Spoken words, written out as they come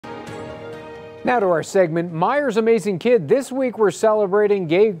Now to our segment, Meyer's Amazing Kid. This week we're celebrating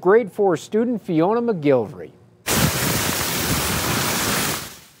grade 4 student Fiona McGilvery.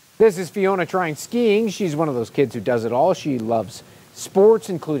 This is Fiona trying skiing. She's one of those kids who does it all. She loves sports,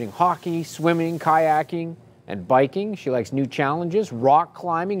 including hockey, swimming, kayaking, and biking. She likes new challenges, rock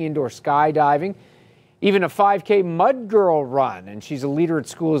climbing, indoor skydiving, even a 5K mud girl run. And she's a leader at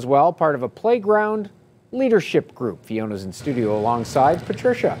school as well, part of a playground leadership group. Fiona's in studio alongside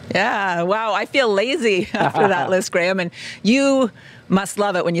Patricia. Yeah, wow, I feel lazy after that list, Graham. And you must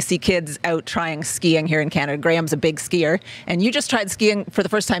love it when you see kids out trying skiing here in Canada. Graham's a big skier, and you just tried skiing for the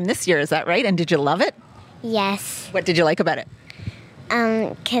first time this year, is that right? And did you love it? Yes. What did you like about it?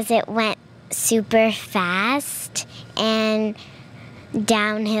 'Cause it went super fast and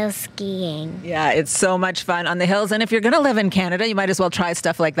downhill skiing. Yeah, it's so much fun on the hills. And if you're going to live in Canada, you might as well try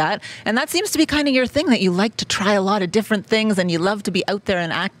stuff like that. And that seems to be kind of your thing, that you like to try a lot of different things and you love to be out there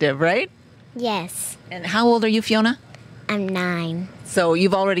and active, right? Yes. And how old are you, Fiona? I'm 9. So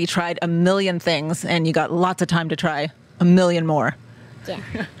you've already tried a million things and you got lots of time to try a million more. Yeah.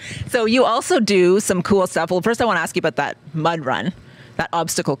 So you also do some cool stuff. Well, first I want to ask you about that mud run, that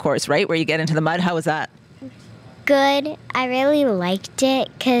obstacle course, right? Where you get into the mud. How was that? Good. I really liked it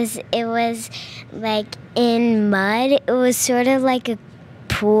because it was like in mud. It was sort of like a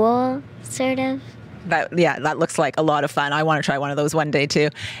pool, sort of. That looks like a lot of fun. I want to try one of those one day too.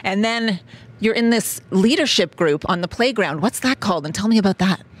 And then you're in this leadership group on the playground. What's that called? And tell me about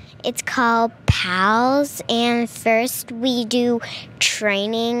that. It's called PALS, and first we do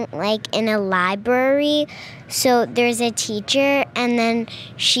training like in a library. So there's a teacher, and then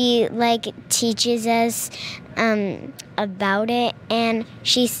she like teaches us about it, and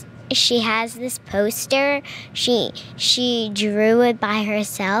she has this poster. She drew it by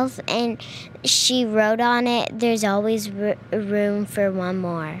herself, and she wrote on it, "There's always room for one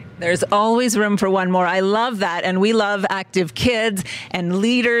more." There's always room for one more. I love that. And we love active kids and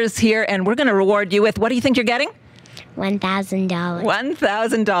leaders here. And we're going to reward you with, what do you think you're getting? $1,000.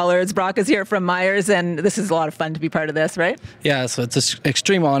 $1,000. Brock is here from Meyer's, and this is a lot of fun to be part of this, right? Yeah, so it's an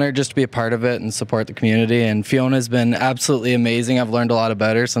extreme honor just to be a part of it and support the community. And Fiona's been absolutely amazing. I've learned a lot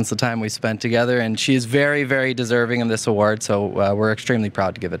about her since the time we spent together, and she is very, very deserving of this award. So we're extremely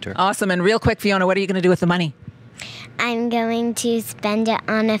proud to give it to her. Awesome. And real quick, Fiona, what are you going to do with the money? I'm going to spend it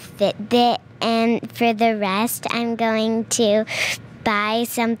on a Fitbit, and for the rest, I'm going to buy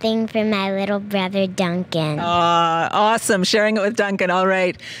something for my little brother, Duncan. Awesome. Sharing it with Duncan. All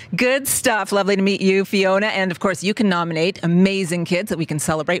right. Good stuff. Lovely to meet you, Fiona. And of course, you can nominate amazing kids that we can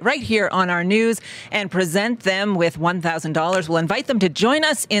celebrate right here on our news and present them with $1,000. We'll invite them to join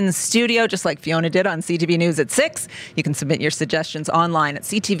us in studio, just like Fiona did on CTV News at 6. You can submit your suggestions online at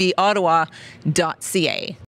ctvottawa.ca.